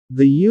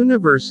The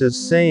universe is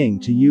saying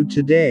to you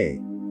today.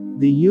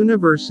 The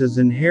universe is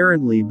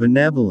inherently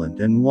benevolent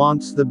and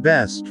wants the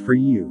best for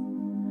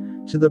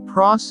you. To the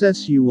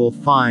process you will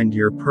find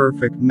your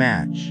perfect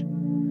match.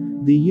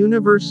 The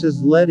universe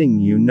is letting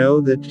you know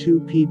that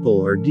two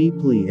people are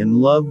deeply in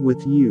love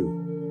with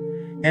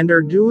you, and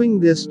are doing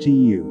this to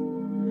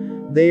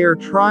you. They are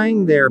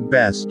trying their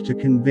best to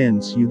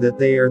convince you that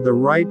they are the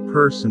right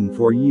person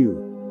for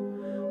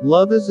you.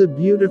 Love is a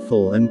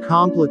beautiful and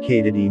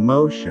complicated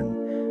emotion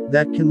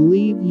that can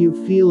leave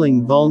you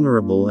feeling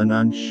vulnerable and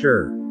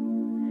unsure.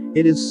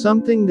 It is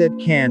something that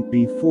can't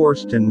be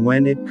forced, and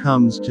when it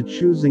comes to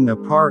choosing a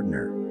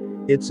partner,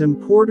 it's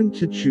important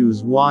to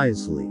choose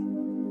wisely.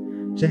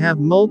 To have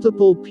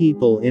multiple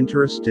people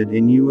interested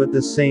in you at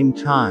the same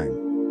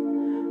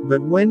time.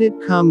 But when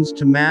it comes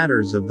to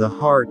matters of the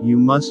heart, you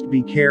must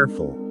be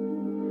careful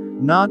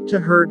not to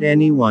hurt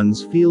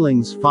anyone's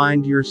feelings.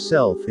 Find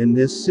yourself in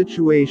this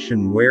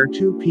situation where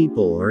two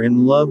people are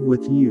in love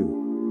with you,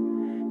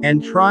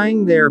 and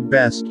trying their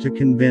best to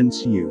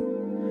convince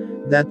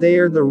you that they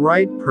are the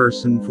right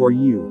person for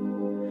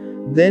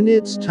you. Then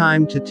it's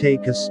time to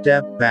take a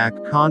step back,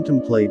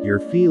 contemplate your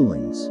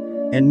feelings,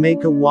 and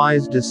make a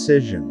wise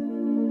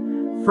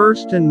decision.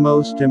 First and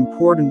most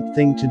important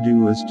thing to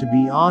do is to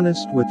be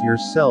honest with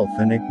yourself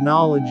and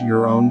acknowledge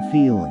your own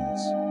feelings.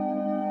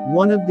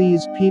 One of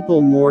these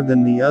people more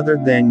than the other,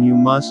 then you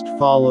must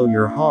follow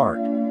your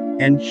heart,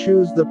 and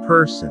choose the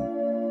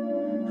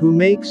person who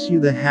makes you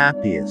the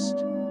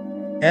happiest.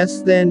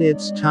 Then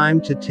it's time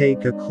to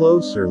take a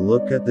closer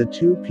look at the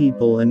two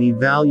people and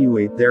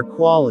evaluate their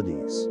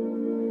qualities,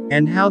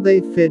 and how they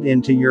fit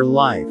into your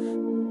life.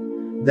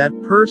 That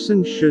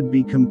person should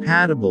be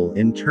compatible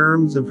in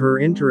terms of her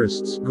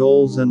interests,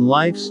 goals, and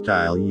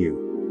lifestyle.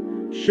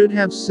 You should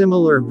have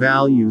similar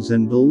values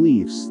and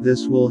beliefs.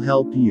 This will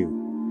help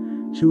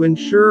you to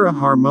ensure a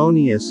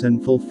harmonious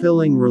and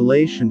fulfilling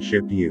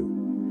relationship. You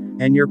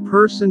and your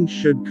person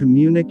should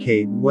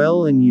communicate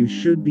well, and you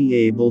should be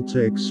able to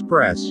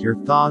express your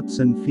thoughts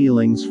and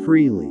feelings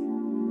freely.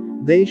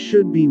 They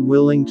should be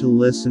willing to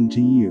listen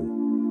to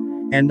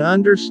you and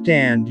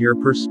understand your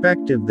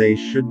perspective. They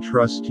should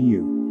trust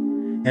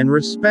you and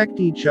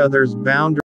respect each other's boundaries.